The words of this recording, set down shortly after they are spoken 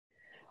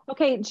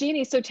Okay,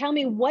 Jeannie, so tell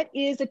me, what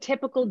is a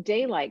typical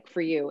day like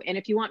for you? And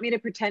if you want me to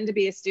pretend to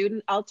be a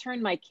student, I'll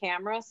turn my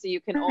camera so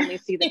you can only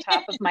see the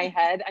top of my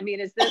head. I mean,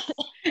 is this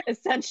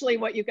essentially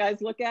what you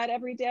guys look at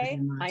every Pretty day? I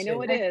much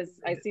know it. it is.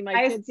 I see my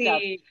I kid stuff.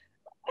 see,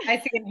 I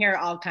see and hear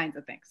all kinds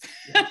of things.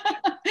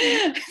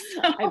 I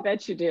So,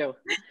 bet you do.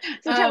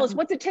 So tell us, um,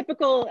 what's a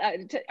typical,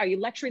 are you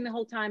lecturing the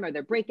whole time? Are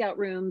there breakout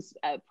rooms,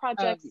 oh,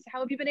 projects? How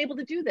have you been able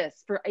to do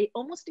this for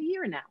almost a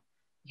year now?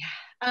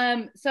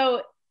 yeah.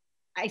 So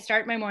I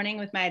start my morning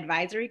with my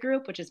advisory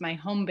group, which is my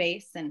home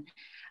base. And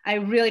I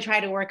really try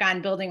to work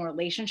on building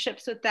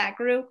relationships with that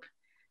group.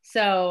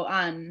 So,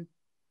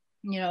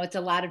 it's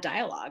a lot of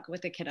dialogue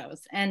with the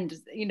kiddos. And,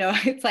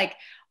 it's like,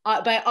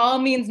 by all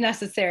means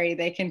necessary,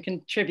 they can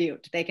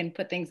contribute. They can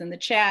put things in the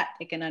chat,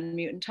 they can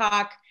unmute and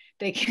talk.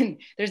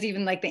 There's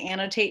even like the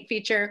annotate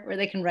feature where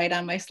they can write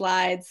on my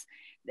slides.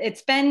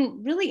 It's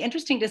been really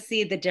interesting to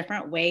see the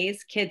different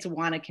ways kids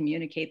want to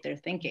communicate their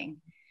thinking.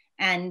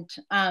 And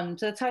so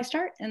that's how I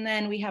start. And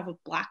then we have a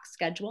block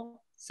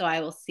schedule. So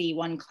I will see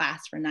one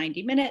class for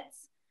 90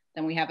 minutes.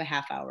 Then we have a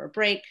half-hour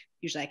break.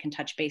 Usually I can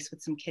touch base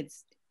with some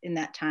kids in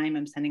that time.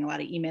 I'm sending a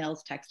lot of emails,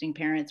 texting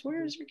parents,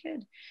 where's your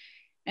kid?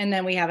 And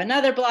then we have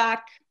another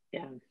block.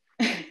 Yeah.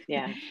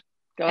 Yeah.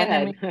 Go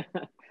and ahead.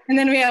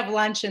 then we have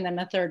lunch and then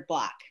a third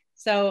block.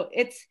 So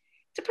it's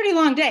a pretty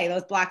long day.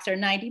 Those blocks are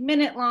 90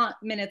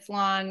 minutes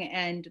long,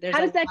 and there's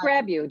How does that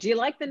grab you? Do you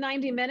like the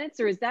 90 minutes,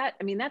 or is that,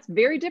 I mean, that's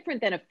very different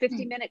than a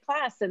 50-minute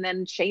class and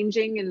then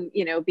changing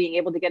and, being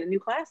able to get a new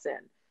class in.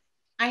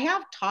 I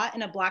have taught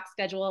in a block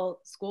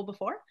schedule school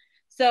before.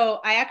 So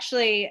I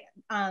actually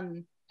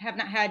have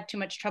not had too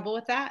much trouble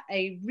with that.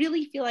 I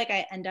really feel like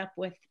I end up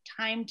with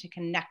time to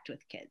connect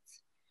with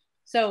kids.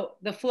 So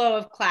the flow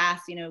of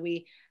class,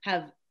 we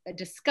have a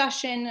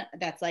discussion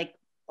that's like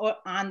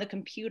on the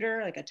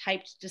computer, like a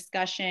typed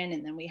discussion,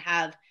 and then we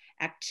have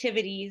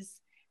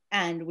activities,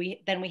 and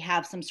then we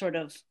have some sort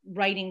of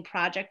writing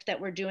project that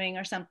we're doing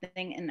or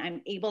something, and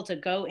I'm able to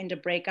go into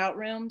breakout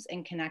rooms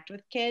and connect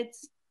with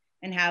kids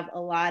and have a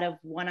lot of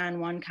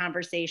one-on-one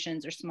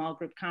conversations or small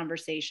group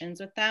conversations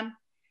with them.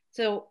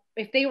 So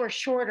if they were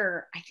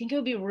shorter, I think it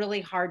would be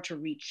really hard to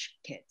reach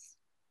kids.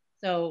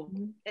 So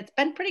it's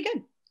been pretty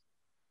good.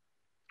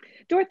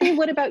 Dorothy,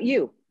 what about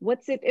you?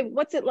 What's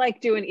it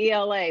like doing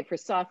ELA for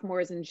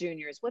sophomores and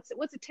juniors? What's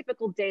a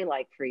typical day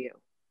like for you?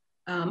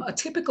 A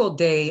typical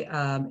day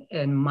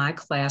in my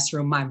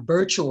classroom, my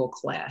virtual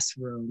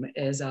classroom,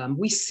 is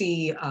we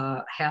see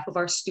half of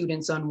our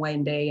students on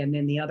one day and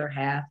then the other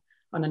half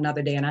on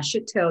another day. And I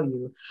should tell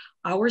you,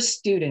 our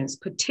students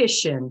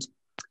petitioned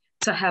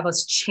to have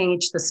us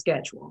change the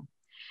schedule.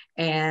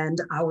 And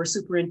our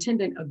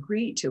superintendent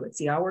agreed to it.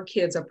 See, our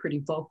kids are pretty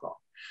vocal.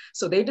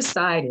 So they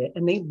decided,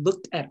 and they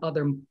looked at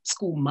other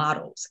school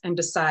models and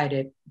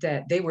decided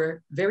that they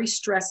were very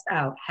stressed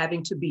out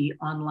having to be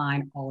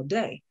online all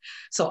day.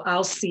 So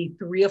I'll see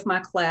 3 of my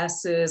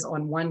classes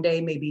on one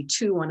day, maybe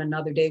 2 on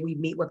another day. We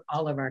meet with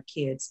all of our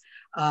kids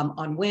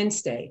on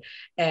Wednesday.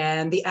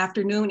 And the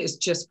afternoon is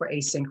just for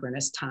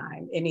asynchronous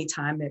time,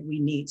 anytime that we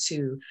need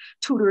to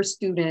tutor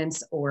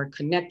students or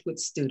connect with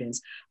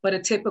students. But a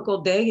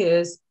typical day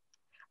is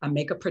I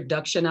make a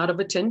production out of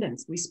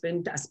attendance. I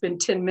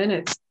spend 10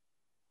 minutes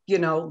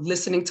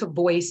listening to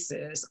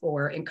voices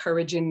or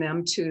encouraging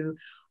them to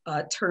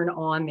turn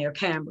on their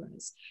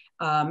cameras.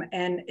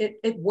 And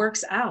it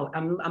works out.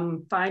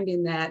 I'm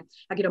finding that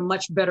I get a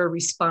much better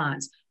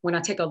response when I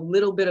take a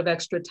little bit of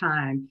extra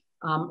time,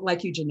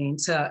 like you,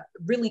 Janine, to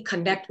really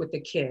connect with the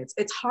kids.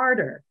 It's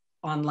harder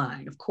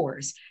online, of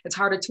course. It's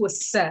harder to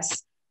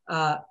assess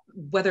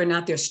whether or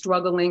not they're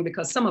struggling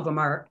because some of them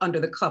are under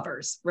the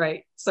covers,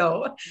 right?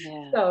 So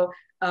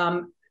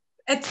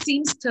it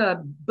seems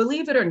to,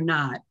 believe it or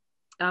not,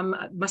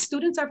 my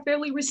students are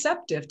fairly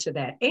receptive to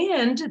that.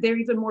 And they're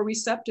even more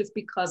receptive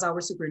because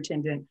our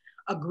superintendent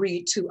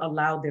agreed to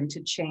allow them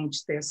to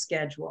change their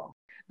schedule.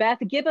 Beth,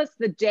 give us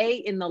the day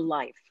in the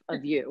life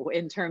of you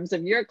in terms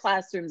of your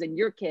classrooms and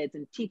your kids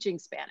and teaching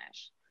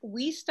Spanish.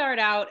 We start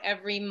out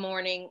every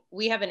morning,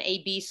 we have an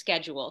A-B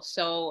schedule.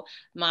 So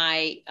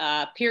my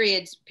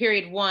period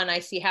 1, I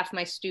see half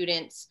my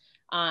students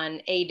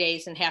on A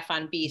days and half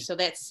on B. So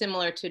that's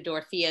similar to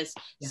Dorothea's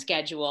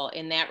schedule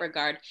in that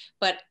regard.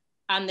 But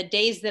on the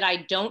days that I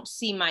don't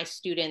see my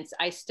students,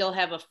 I still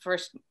have a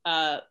first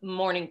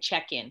morning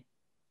check-in.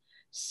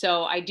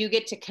 So I do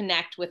get to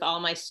connect with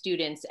all my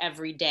students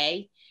every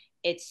day.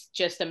 It's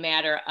just a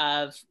matter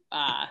of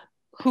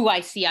who I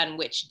see on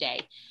which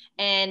day.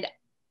 And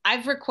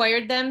I've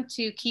required them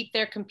to keep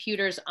their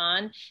computers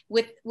on.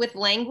 With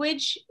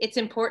language, it's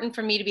important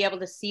for me to be able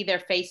to see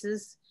their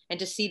faces and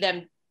to see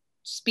them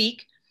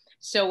speak.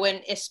 So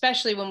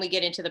especially when we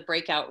get into the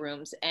breakout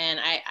rooms, and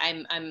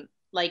I'm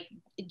like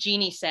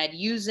Jeannie said,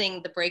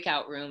 using the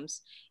breakout rooms,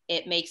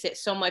 it makes it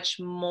so much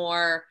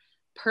more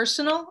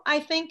personal, I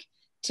think,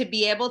 to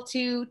be able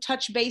to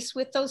touch base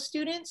with those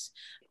students.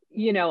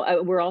 You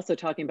know, we're also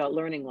talking about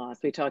learning loss.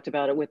 We talked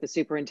about it with the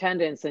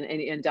superintendents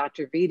and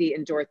Dr. Vitti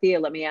and Dorothea.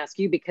 Let me ask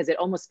you, because it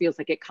almost feels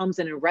like it comes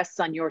in and rests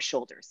on your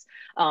shoulders.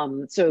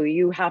 So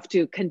you have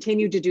to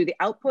continue to do the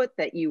output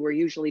that you were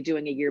usually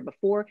doing a year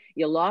before.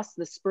 You lost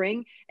the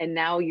spring, and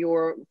now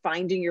you're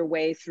finding your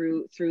way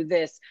through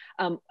this.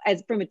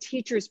 As from a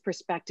teacher's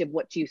perspective,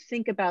 what do you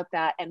think about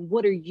that, and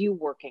what are you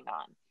working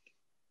on?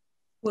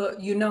 Well,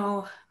 you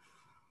know,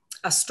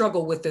 I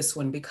struggle with this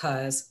one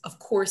because, of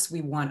course, we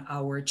want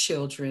our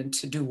children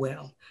to do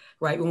well,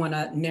 right? We want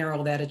to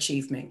narrow that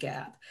achievement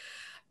gap.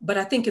 But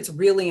I think it's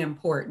really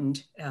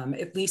important,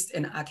 at least,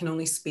 and I can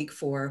only speak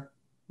for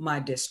my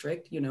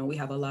district. You know, we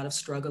have a lot of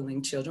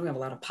struggling children, we have a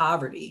lot of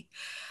poverty.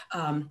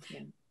 Yeah.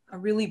 I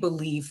really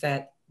believe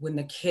that when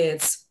the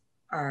kids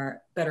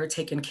are better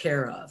taken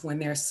care of, when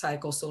their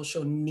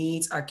psychosocial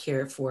needs are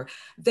cared for,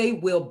 they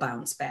will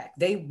bounce back.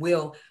 They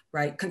will,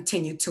 right,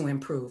 continue to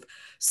improve.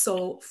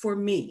 So for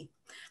me,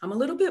 I'm a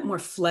little bit more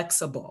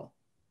flexible,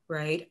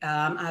 right?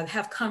 I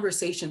have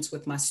conversations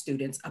with my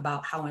students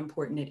about how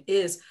important it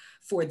is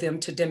for them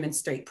to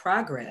demonstrate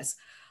progress.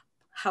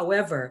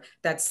 However,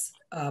 that's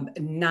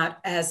not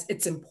as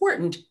it's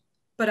important,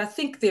 but I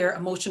think their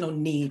emotional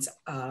needs,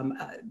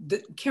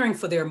 caring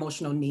for their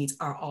emotional needs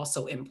are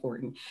also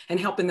important, and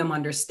helping them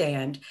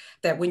understand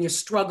that when you're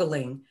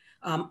struggling,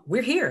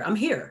 we're here, I'm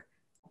here.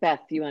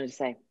 Beth, you wanted to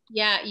say?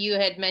 Yeah, you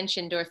had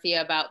mentioned,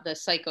 Dorothea, about the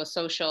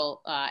psychosocial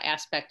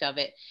aspect of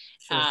it.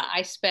 Sure.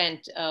 I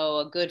spent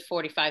a good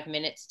 45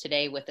 minutes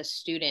today with a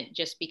student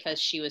just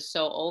because she was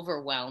so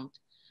overwhelmed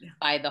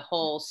by the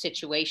whole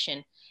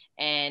situation.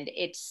 And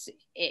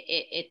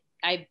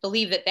I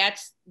believe that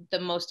that's the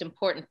most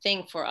important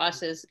thing for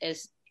us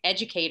as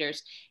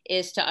educators,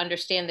 is to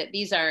understand that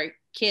these are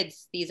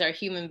kids, these are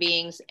human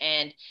beings,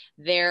 and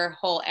their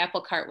whole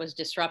apple cart was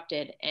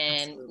disrupted.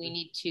 And Absolutely. We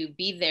need to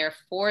be there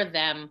for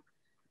them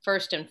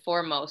first and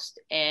foremost.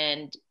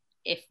 And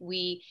if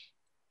we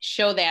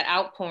show that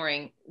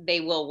outpouring,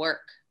 they will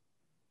work.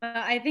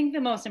 I think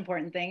the most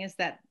important thing is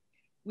that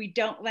we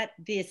don't let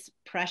this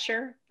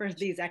pressure for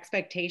these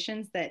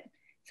expectations, that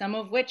some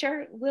of which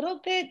are a little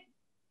bit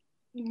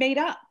made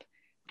up,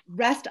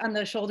 rest on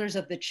the shoulders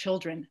of the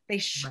children. They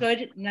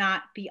should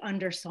not be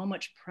under so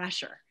much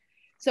pressure.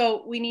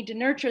 So we need to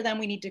nurture them.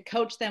 We need to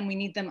coach them. We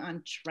need them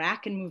on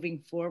track and moving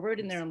forward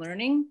in their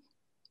learning.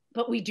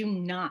 But we do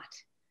not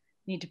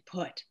need to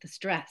put the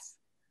stress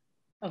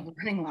of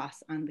learning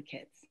loss on the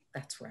kids.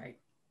 That's right.